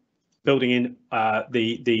building in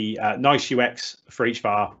the nice UX for each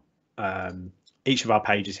of our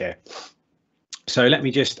pages here. So let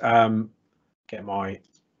me just get my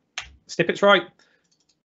snippets right.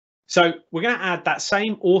 So we're going to add that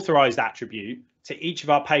same authorized attribute to each of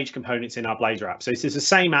our page components in our Blazor app. So this is the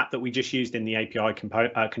same app that we just used in the API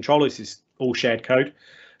controller. This is all shared code.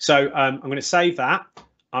 So I'm going to save that.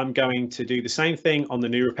 I'm going to do the same thing on the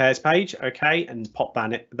new repairs page, okay, and pop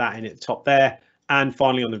that in at the top there. And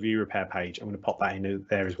finally, on the view repair page, I'm going to pop that in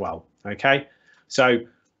there as well. Okay, so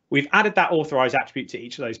we've added that authorized attribute to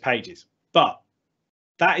each of those pages, but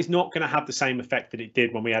that is not going to have the same effect that it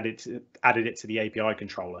did when we added it to the API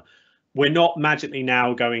controller. We're not magically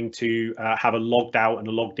now going to have a logged out and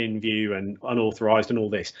a logged in view and unauthorized and all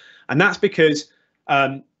this. And that's because,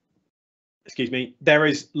 excuse me, there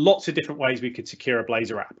is lots of different ways we could secure a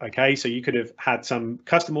Blazor app. Okay, so you could have had some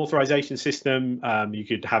custom authorization system, you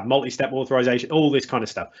could have multi-step authorization, all this kind of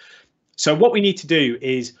stuff. So what we need to do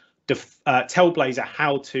is tell Blazor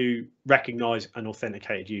how to recognize an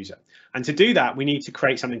authenticated user. And to do that, we need to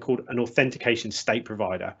create something called an authentication state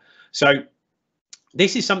provider. So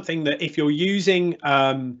this is something that if you're using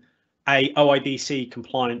a OIDC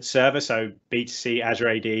compliant server, so B2C, Azure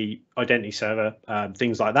AD, Identity Server,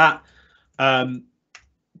 things like that,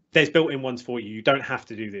 there's built-in ones for you. You don't have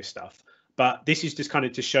to do this stuff, but this is just kind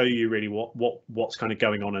of to show you really what's kind of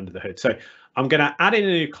going on under the hood. So I'm going to add in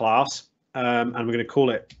a new class, and we're going to call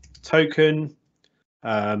it token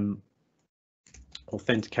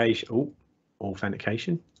authentication. Oh,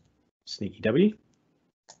 authentication, sneaky W.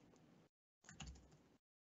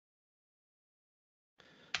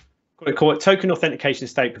 Got to call it token authentication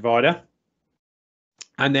state provider,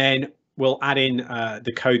 and then we'll add in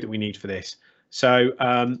the code that we need for this. So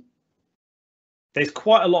there's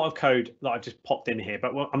quite a lot of code that I've just popped in here,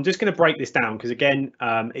 but I'm just going to break this down because again,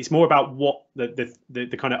 it's more about what the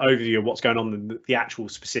kind of overview of what's going on than the actual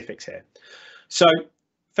specifics here. So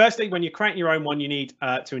firstly, when you're creating your own one, you need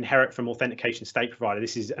to inherit from authentication state provider.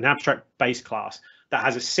 This is an abstract base class that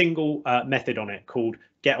has a single method on it called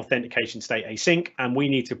get authentication state async, and we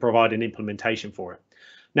need to provide an implementation for it.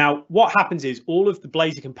 Now, what happens is all of the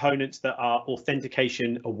Blazor components that are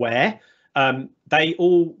authentication aware, they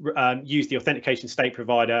all use the authentication state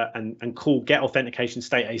provider and call get authentication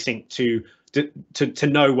state async to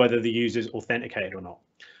know whether the user's authenticated or not.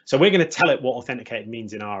 So we're going to tell it what authenticated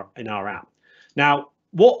means in our app. Now,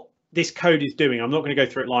 what this code is doing, I'm not going to go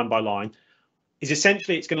through it line by line. is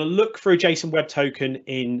essentially it's going to look for a JSON Web Token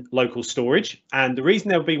in local storage. And the reason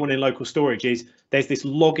there'll be one in local storage is there's this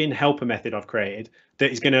login helper method I've created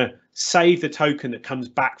that is going to save the token that comes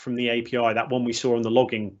back from the API, that one we saw on the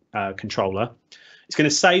login controller. It's going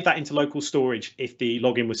to save that into local storage if the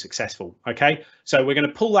login was successful. Okay, so we're going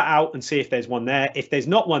to pull that out and see if there's one there. If there's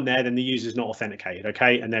not one there, then the user's not authenticated.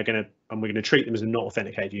 Okay, and we're going to treat them as a not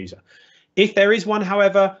authenticated user. If there is one,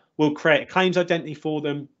 however, we'll create a claims identity for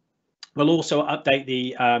them. We'll also update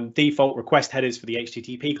the default request headers for the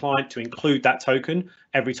HTTP client to include that token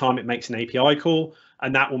every time it makes an API call,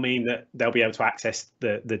 and that will mean that they'll be able to access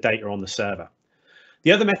the data on the server.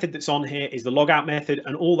 The other method that's on here is the logout method,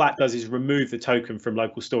 and all that does is remove the token from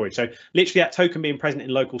local storage. So literally that token being present in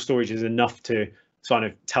local storage is enough to kind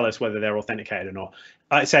of tell us whether they're authenticated or not.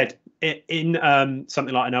 Like I said, in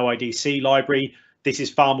something like an OIDC library, this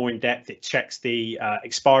is far more in depth. It checks the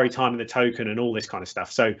expiry time of the token and all this kind of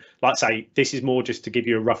stuff. So like I say, this is more just to give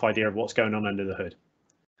you a rough idea of what's going on under the hood.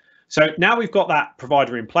 So now we've got that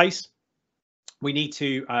provider in place, we need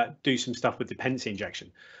to do some stuff with dependency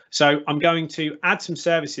injection. So I'm going to add some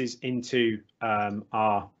services into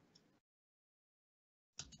our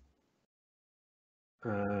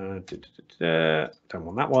don't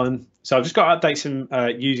want that one. So I've just got to update some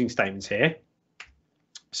using statements here.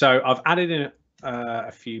 So I've added in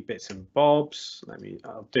a few bits and bobs.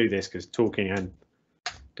 I'll do this because talking and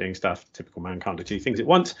doing stuff, typical man can't do two things at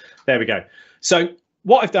once. There we go. So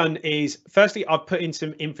what I've done is, firstly, I've put in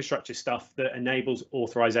some infrastructure stuff that enables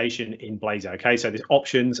authorization in Blazor. Okay, so there's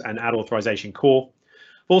options and add authorization core.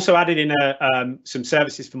 I've also added in some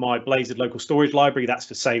services for my Blazor local storage library. That's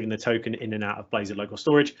for saving the token in and out of Blazor local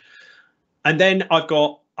storage. And then I've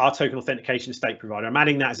got our token authentication state provider. I'm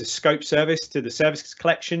adding that as a scope service to the services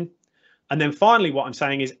collection. And then finally, what I'm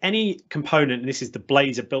saying is any component, and this is the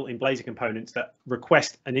Blazor built-in Blazor components that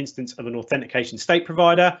request an instance of an authentication state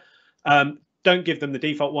provider, don't give them the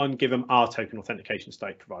default one, give them our token authentication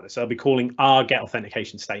state provider. So I'll be calling our get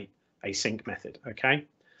authentication state async method. Okay,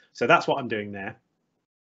 so that's what I'm doing there.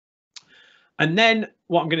 And then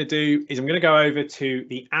what I'm going to do is I'm going to go over to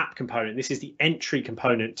the app component. This is the entry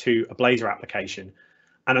component to a Blazor application.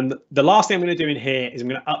 And the last thing I'm going to do in here is I'm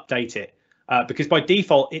going to update it because by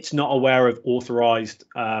default, it's not aware of authorized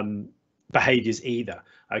behaviors either.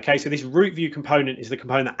 Okay, so this root view component is the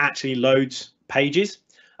component that actually loads pages,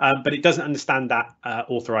 but it doesn't understand that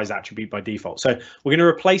authorized attribute by default. So we're going to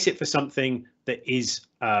replace it for something that is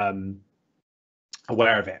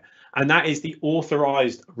aware of it. And that is the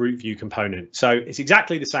authorized root view component. So it's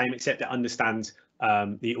exactly the same, except it understands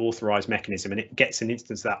the authorized mechanism and it gets an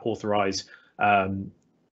instance of that authorized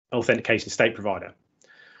authentication state provider.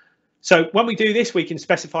 So when we do this, we can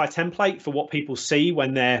specify a template for what people see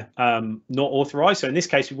when they're not authorized. So in this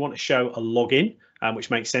case, we want to show a login, which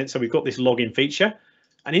makes sense. So we've got this login feature.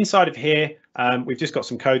 And inside of here, we've just got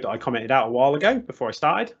some code that I commented out a while ago before I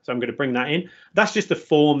started. So I'm going to bring that in. That's just the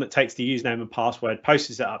form that takes the username and password,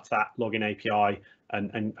 posts it up to that login API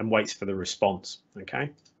and waits for the response. Okay.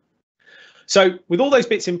 So with all those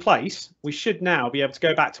bits in place, we should now be able to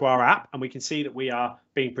go back to our app and we can see that we are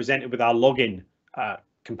being presented with our login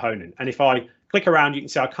component. And if I click around, you can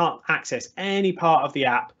see I can't access any part of the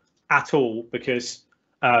app at all because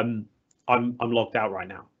I'm logged out right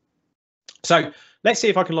now. So let's see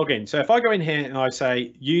if I can log in. So if I go in here and I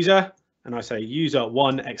say user and I say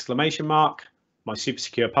user1 exclamation mark, my super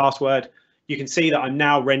secure password, you can see that I'm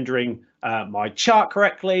now rendering my chart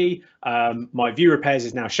correctly. My view repairs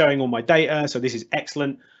is now showing all my data. So this is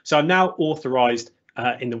excellent. So I'm now authorized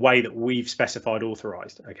in the way that we've specified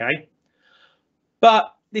authorized. OK,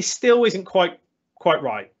 but this still isn't quite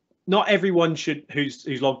right. Not everyone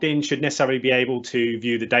who's logged in should necessarily be able to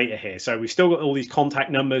view the data here. So we've still got all these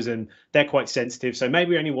contact numbers and they're quite sensitive. So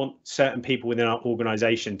maybe we only want certain people within our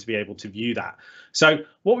organization to be able to view that. So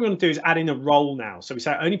what we want to do is add in a role now. So we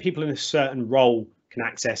say only people in a certain role can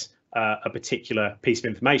access a particular piece of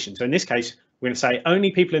information. So in this case, we're going to say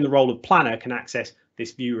only people in the role of planner can access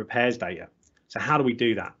this view repairs data. So how do we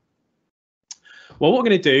do that? Well, what we're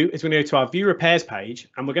going to do is we're going to go to our view repairs page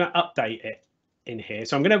and we're going to update it in here.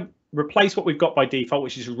 So I'm going to replace what we've got by default,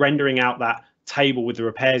 which is rendering out that table with the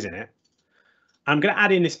repairs in it. I'm going to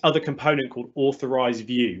add in this other component called authorized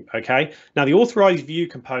view. Okay, now the authorized view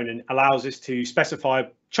component allows us to specify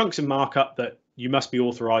chunks of markup that you must be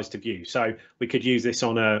authorized to view. So we could use this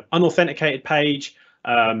on an unauthenticated page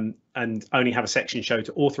and only have a section show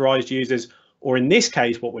to authorized users. Or in this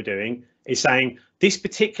case, what we're doing is saying this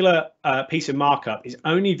particular piece of markup is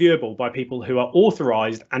only viewable by people who are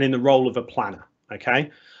authorized and in the role of a planner.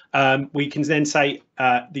 Okay, we can then say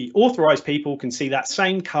the authorized people can see that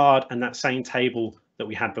same card and that same table that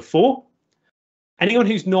we had before. Anyone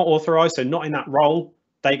who's not authorized, so not in that role,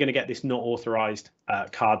 they're going to get this not authorized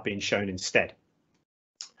card being shown instead.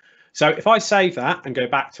 So if I save that and go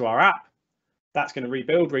back to our app, that's going to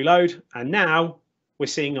rebuild, reload, and now we're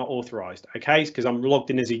seeing not authorized, okay? Because I'm logged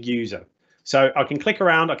in as a user. So I can click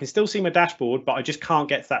around, I can still see my dashboard, but I just can't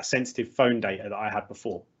get to that sensitive phone data that I had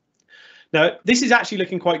before. Now, this is actually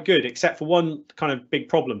looking quite good, except for one kind of big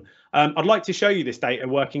problem. I'd like to show you this data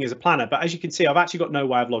working as a planner, but as you can see, I've actually got no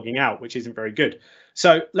way of logging out, which isn't very good.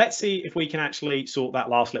 So let's see if we can actually sort that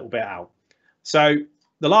last little bit out. So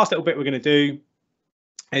the last little bit we're going to do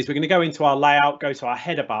is we're going to go into our layout, go to our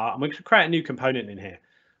header bar, and we're going to create a new component in here.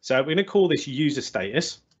 So we're going to call this user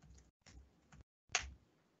status.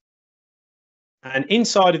 And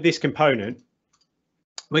inside of this component,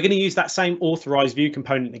 we're going to use that same authorized view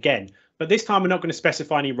component again, but this time we're not going to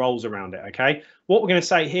specify any roles around it, okay? What we're going to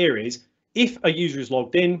say here is if a user is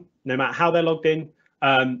logged in, no matter how they're logged in,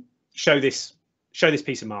 show this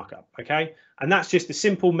piece of markup, okay? And that's just a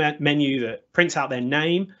simple menu that prints out their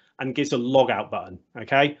name and gives a logout button,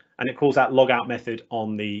 okay? And it calls that logout method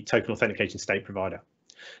on the token authentication state provider.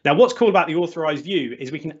 Now, what's cool about the authorized view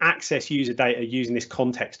is we can access user data using this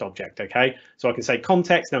context object, okay? So I can say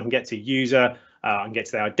context, and I can get to user, I can get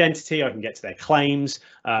to their identity, I can get to their claims,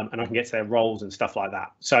 and I can get to their roles and stuff like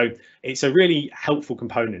that. So it's a really helpful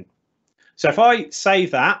component. So if I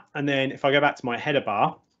save that, and then if I go back to my header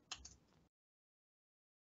bar,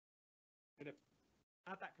 I'm going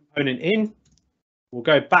to add that component in. We'll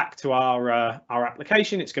go back to our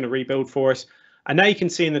application. It's going to rebuild for us. And now you can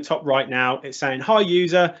see in the top right now, it's saying, hi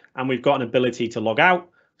user, and we've got an ability to log out.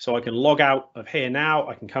 So I can log out of here now.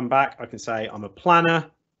 I can come back. I can say I'm a planner.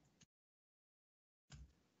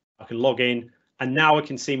 I can log in, and now I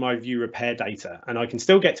can see my view repair data, and I can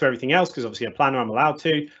still get to everything else because obviously a planner I'm allowed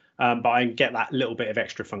to, but I can get that little bit of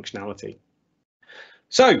extra functionality.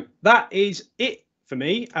 So that is it for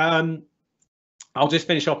me. I'll just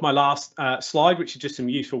finish off my last slide, which is just some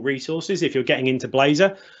useful resources if you're getting into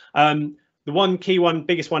Blazor. The one key one,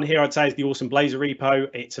 biggest one here, I'd say, is the awesome Blazor repo.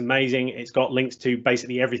 It's amazing. It's got links to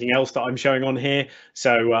basically everything else that I'm showing on here.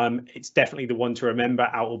 So it's definitely the one to remember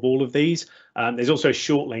out of all of these. There's also a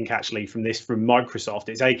short link actually from Microsoft.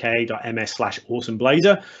 It's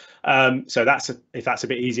aka.ms/awesomeblazor. So if that's a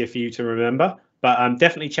bit easier for you to remember. But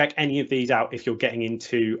definitely check any of these out if you're getting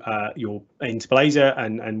into Blazor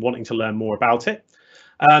and wanting to learn more about it.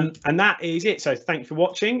 And that is it. So thank you for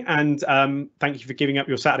watching, and thank you for giving up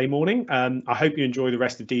your Saturday morning. I hope you enjoy the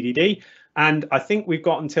rest of DDD. And I think we've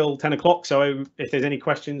got until 10 o'clock. So if there's any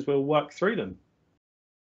questions, we'll work through them.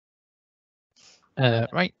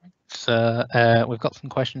 Right. So we've got some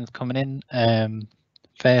questions coming in.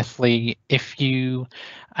 Firstly, if you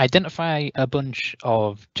identify a bunch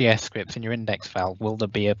of JS scripts in your index file, will there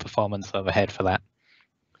be a performance overhead for that?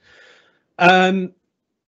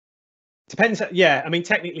 Depends. Yeah, I mean,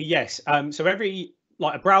 technically, yes. So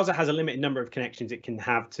a browser has a limited number of connections it can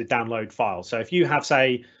have to download files. So if you have,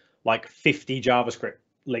 say, like 50 JavaScript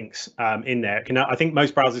links in there, I think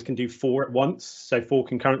most browsers can do 4 at once. So 4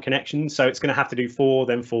 concurrent connections. So it's going to have to do 4,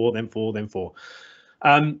 then 4, then 4, then 4.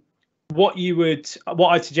 What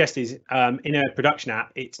I'd suggest is in a production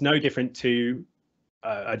app, it's no different to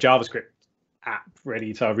a JavaScript app,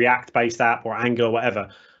 really, so a React-based app or Angular or whatever.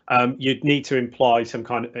 You'd need to employ some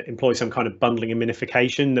kind of bundling and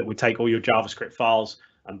minification that would take all your JavaScript files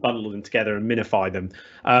and bundle them together and minify them.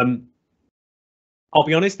 I'll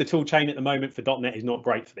be honest, the toolchain at the moment for .NET is not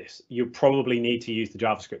great for this. You probably need to use the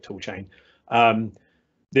JavaScript toolchain.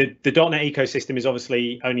 The .NET ecosystem has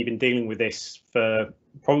obviously only been dealing with this for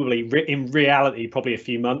probably a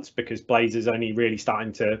few months, because Blazor's only really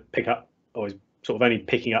starting to pick up, or is sort of only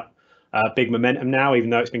picking up big momentum now, even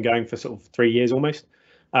though it's been going for sort of 3 years almost.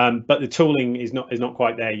 But the tooling is not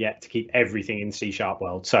quite there yet to keep everything in C#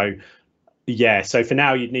 world. So yeah, so for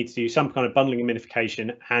now you'd need to do some kind of bundling and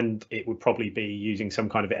minification, and it would probably be using some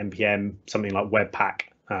kind of npm, something like Webpack,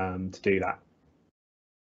 to do that.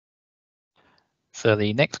 So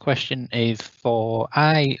the next question is for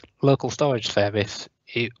local storage service.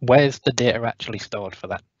 Where's the data actually stored for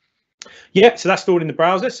that? Yeah, so that's stored in the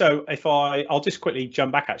browser. So I'll just quickly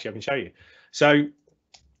jump back. Actually, I can show you. So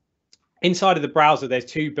inside of the browser, there's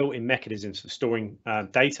 2 built-in mechanisms for storing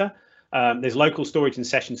data. There's local storage and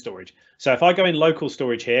session storage. So if I go in local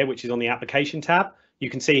storage here, which is on the application tab, you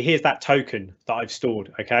can see here's that token that I've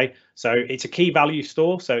stored. Okay, so it's a key value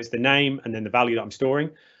store. So it's the name and then the value that I'm storing.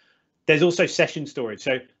 There's also session storage.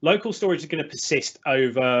 So local storage is going to persist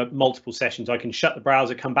over multiple sessions. I can shut the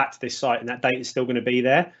browser, come back to this site, and that data is still going to be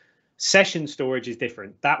there. Session storage is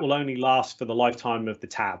different. That will only last for the lifetime of the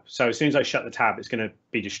tab. So as soon as I shut the tab, it's going to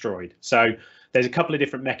be destroyed. So there's a couple of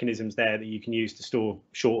different mechanisms there that you can use to store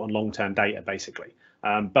short and long-term data, basically.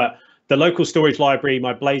 But the local storage library,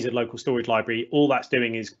 my Blazor local storage library, all that's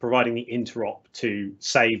doing is providing the interop to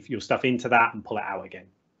save your stuff into that and pull it out again.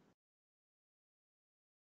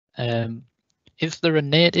 Is there a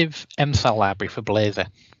native MSAL library for Blazor?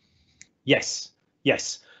 Yes.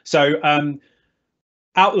 So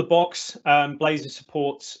out of the box, Blazor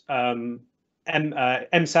supports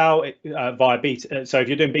MSAL via Beta. So if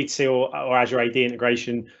you're doing B2C or Azure AD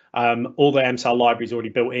integration, all the MSAL libraries already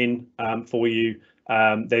built in for you.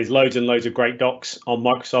 There's loads and loads of great docs on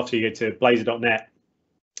Microsoft. So you go to blazor.net,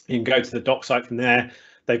 you can go to the doc site from there.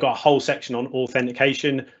 They've got a whole section on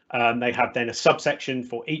authentication. They have then a subsection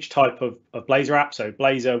for each type of Blazor app. So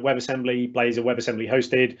Blazor WebAssembly, Blazor WebAssembly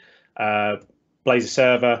hosted, Blazor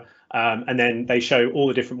server. And then they show all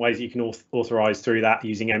the different ways that you can authorize through that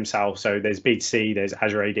using MSAL. So there's B2C, there's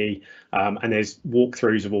Azure AD, and there's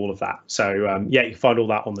walkthroughs of all of that. So yeah, you can find all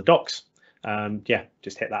that on the docs. Yeah,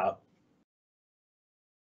 just hit that up.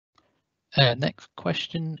 Next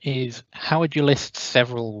question is, how would you list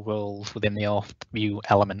several roles within the auth view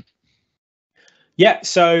element? Yeah,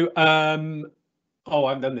 so oh, I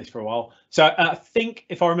haven't done this for a while. So I think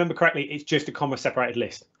if I remember correctly, it's just a comma separated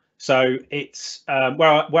list. So it's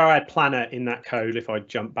where I had planner in that code. If I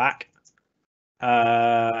jump back, where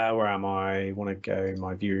am I? I want to go in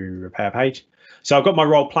my view repair page. So I've got my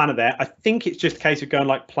role planner there. I think it's just a case of going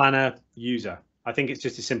like planner user. I think it's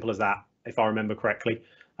just as simple as that, if I remember correctly.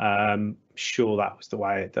 Sure, that was the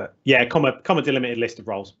way that, yeah, comma delimited list of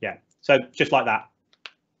roles. Yeah, so just like that.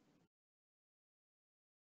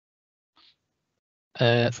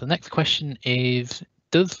 So the next question is,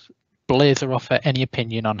 does Blazor offer any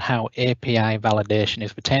opinion on how API validation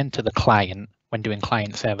is returned to the client when doing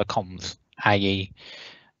client-server comms, i.e.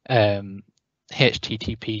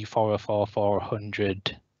 HTTP 404,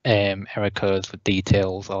 400 error codes with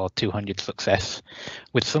details or 200 success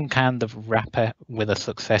with some kind of wrapper with a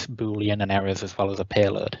success boolean and errors as well as a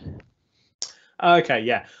payload? Okay,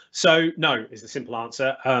 yeah. So no is the simple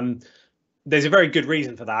answer. There's a very good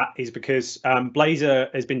reason for that, is because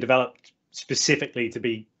Blazor has been developed specifically to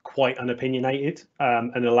be quite unopinionated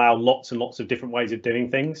and allow lots and lots of different ways of doing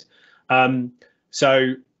things.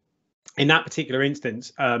 So in that particular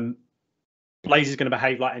instance, Blazor is going to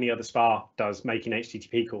behave like any other SPA does, making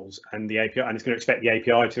HTTP calls, and the API, and it's going to expect the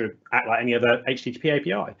API to act like any other HTTP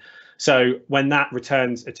API. So when that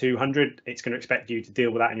returns a 200, it's going to expect you to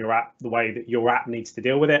deal with that in your app the way that your app needs to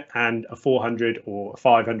deal with it, and a 400 or a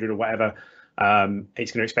 500 or whatever,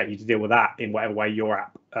 it's going to expect you to deal with that in whatever way your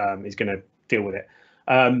app is going to deal with it.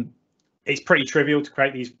 It's pretty trivial to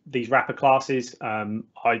create these wrapper classes.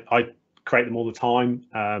 I create them all the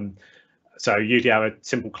time. So usually I have a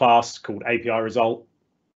simple class called API result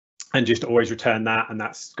and just always return that, and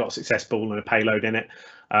that's got a success ball and a payload in it.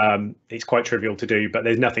 It's quite trivial to do, but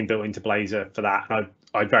there's nothing built into Blazor for that, and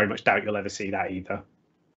I very much doubt you'll ever see that either.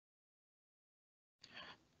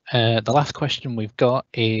 The last question we've got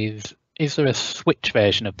is there a switch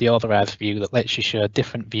version of the authorized view that lets you share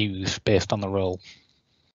different views based on the role?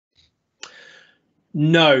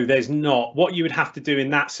 No, there's not. What you would have to do in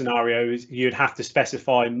that scenario is you'd have to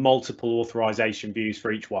specify multiple authorization views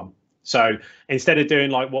for each one. So instead of doing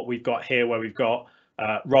like what we've got here, where we've got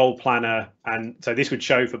role planner, and so this would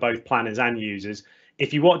show for both planners and users.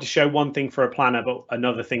 If you wanted to show one thing for a planner but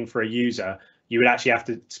another thing for a user, you would actually have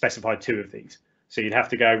to specify two of these. So you'd have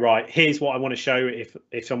to go, right, here's what I want to show if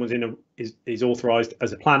someone's is authorized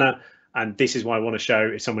as a planner, and this is what I want to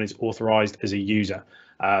show if someone is authorized as a user.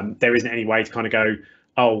 There isn't any way to kind of go,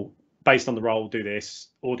 oh, based on the role, do this,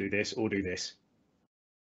 or do this, or do this.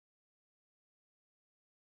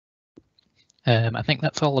 I think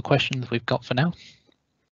that's all the questions we've got for now.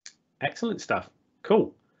 Excellent stuff.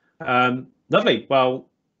 Cool. Lovely. Well,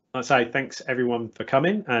 I'd say thanks everyone for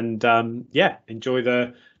coming, and yeah, enjoy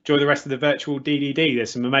the rest of the virtual DDD.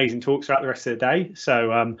 There's some amazing talks throughout the rest of the day,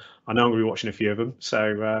 so I know I'm going to be watching a few of them.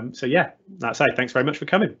 So yeah, I'd say thanks very much for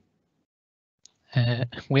coming.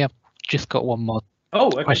 We have just got one more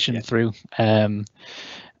question through. In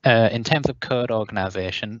terms of code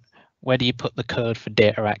organization, where do you put the code for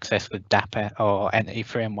data access with Dapper or Entity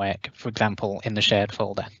Framework, for example, in the shared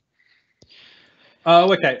folder?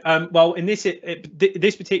 Oh, okay. Well, in this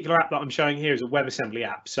particular app that I'm showing here is a WebAssembly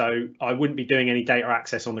app, so I wouldn't be doing any data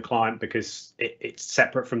access on the client because it's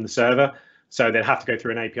separate from the server. So they'd have to go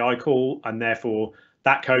through an API call, and therefore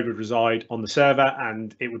that code would reside on the server,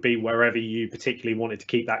 and it would be wherever you particularly wanted to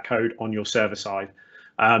keep that code on your server side.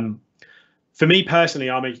 For me personally,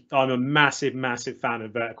 I'm a massive fan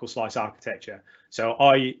of vertical slice architecture. So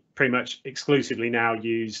I pretty much exclusively now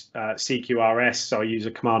use CQRS. So I use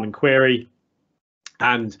a command and query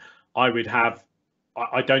And I would have,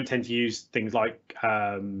 I don't tend to use things like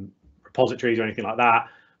repositories or anything like that.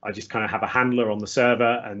 I just kind of have a handler on the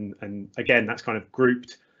server, and again, that's kind of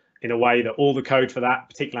grouped in a way that all the code for that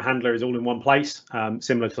particular handler is all in one place,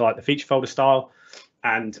 similar to like the feature folder style,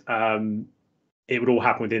 and it would all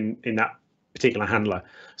happen in that particular handler.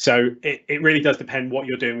 So it really does depend what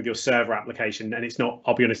you're doing with your server application, and it's not,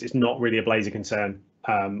 I'll be honest, it's not really a Blazor concern,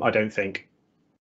 I don't think.